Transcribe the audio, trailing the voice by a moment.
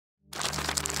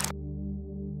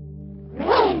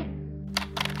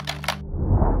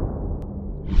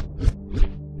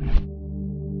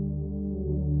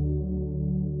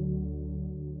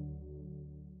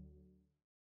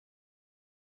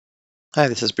Hi,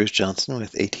 this is Bruce Johnson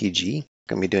with ATG. I'm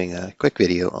going to be doing a quick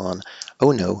video on,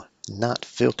 oh no, not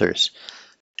filters.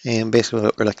 And basically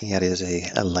what we're looking at is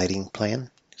a lighting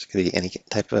plan. It's going to be any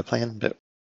type of a plan, but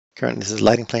currently this is a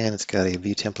lighting plan. It's got a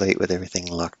view template with everything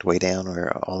locked way down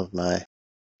where all of my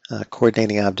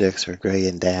coordinating objects are gray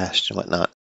and dashed and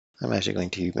whatnot. I'm actually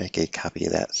going to make a copy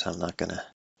of that, so I'm not going to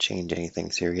change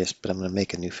anything serious, but I'm going to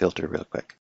make a new filter real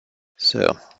quick.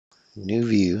 So, new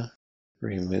view.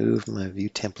 Remove my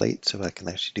view template so I can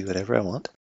actually do whatever I want.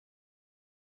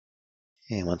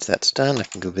 And once that's done, I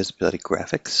can go Visibility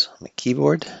Graphics on the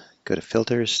keyboard, go to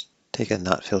Filters, take a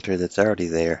not filter that's already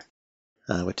there,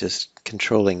 which is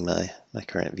controlling my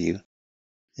current view,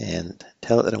 and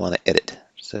tell it that I want to edit.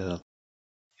 So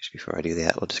just before I do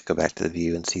that, we'll just go back to the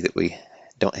view and see that we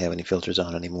don't have any filters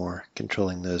on anymore,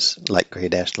 controlling those light gray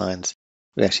dashed lines.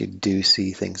 We actually do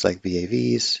see things like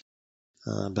VAVs,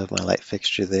 above my light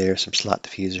fixture there, some slot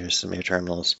diffusers, some air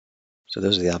terminals. So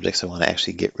those are the objects I want to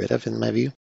actually get rid of in my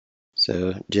view.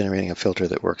 So generating a filter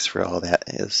that works for all that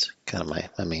is kind of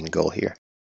my main goal here.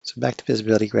 So back to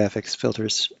Visibility Graphics,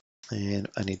 Filters, and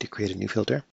I need to create a new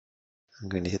filter. I'm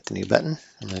going to hit the new button.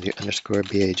 I'm going to do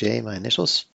 _BAJ, my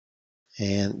initials,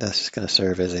 and that's just going to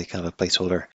serve as a kind of a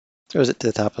placeholder. Throws it to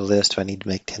the top of the list. If I need to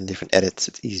make 10 different edits,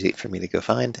 it's easy for me to go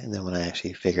find, and then when I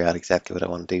actually figure out exactly what I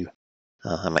want to do,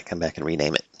 I might come back and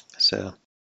rename it. So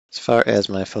as far as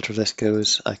my filter list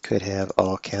goes, I could have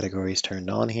all categories turned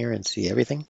on here and see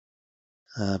everything,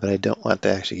 but I don't want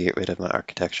to actually get rid of my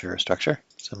architecture or structure.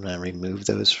 So I'm going to remove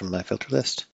those from my filter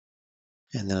list,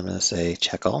 and then I'm going to say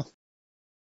check all.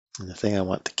 And the thing I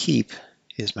want to keep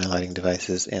is my lighting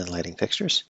devices and lighting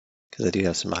fixtures, because I do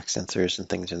have some box sensors and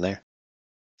things in there.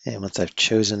 And once I've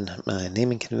chosen my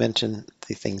naming convention,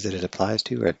 the things that it applies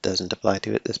to or it doesn't apply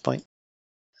to at this point,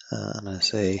 I'm going to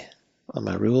say on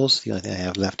my rules, the only thing I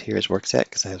have left here is work set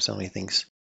because I have so many things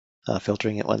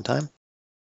filtering at one time.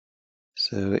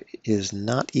 So it is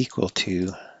not equal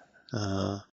to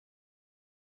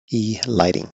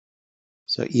E-lighting.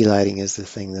 So E-lighting is the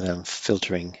thing that I'm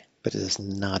filtering, but it is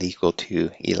not equal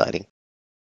to E-lighting.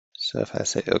 So if I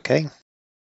say OK,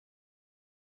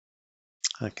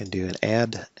 I can do an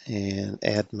add and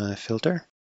add my filter.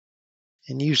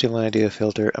 And usually when I do a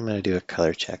filter, I'm going to do a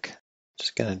color check.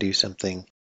 Just going to do something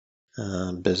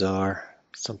bizarre,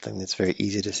 something that's very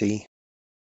easy to see.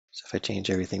 So if I change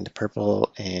everything to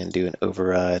purple and do an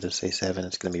override of say 7,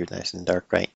 it's going to be nice and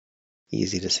dark, right?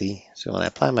 Easy to see. So when I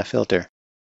apply my filter,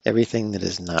 everything that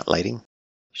is not lighting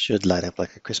should light up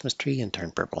like a Christmas tree and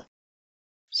turn purple.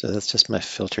 So that's just my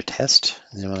filter test.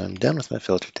 And then when I'm done with my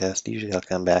filter test, usually I'll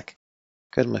come back,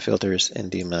 go to my filters and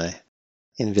do my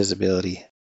invisibility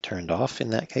turned off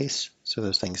in that case. So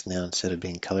those things now, instead of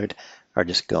being colored, are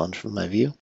just gone from my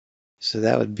view. So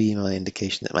that would be my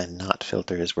indication that my not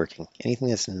filter is working. Anything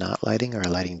that's not lighting or a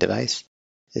lighting device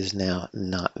is now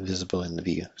not visible in the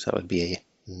view. So that would be a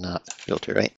not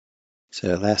filter, right?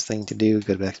 So last thing to do,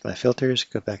 go back to my filters,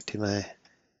 go back to my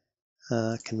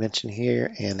convention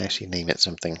here and actually name it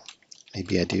something.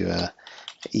 Maybe I do a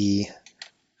E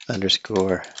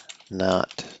underscore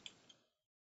not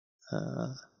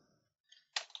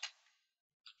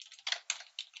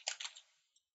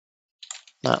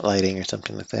not lighting or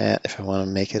something like that. If I want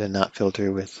to make it a not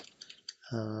filter with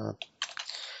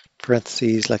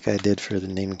parentheses like I did for the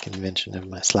naming convention of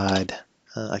my slide,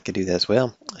 I could do that as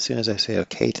well. As soon as I say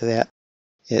OK to that,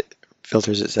 it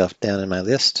filters itself down in my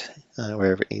list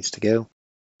wherever it needs to go.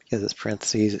 Because it's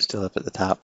parentheses, it's still up at the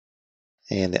top.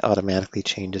 And it automatically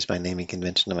changes my naming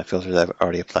convention of my filter that I've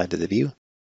already applied to the view.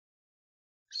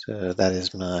 So that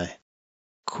is my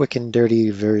quick and dirty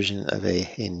version of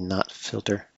a not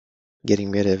filter,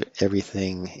 getting rid of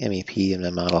everything MEP in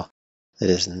my model that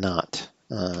is not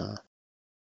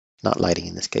lighting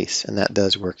in this case. And that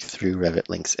does work through Revit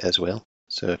links as well.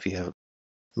 So if you have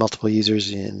multiple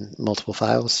users in multiple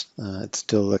files, it's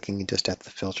still looking just at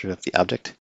the filter of the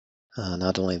object.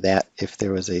 Not only that, if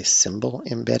there was a symbol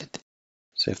embedded,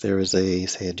 so if there was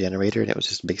say a generator and it was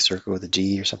just a big circle with a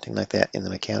G or something like that in the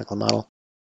mechanical model,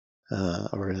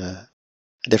 or a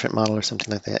different model or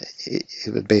something like that,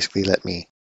 it would basically let me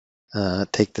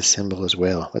take the symbol as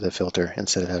well with a filter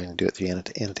instead of having to do it through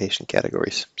annotation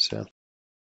categories. So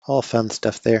all fun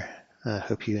stuff there. I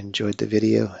hope you enjoyed the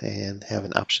video and have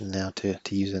an option now to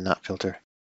use a not filter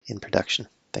in production.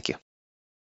 Thank you.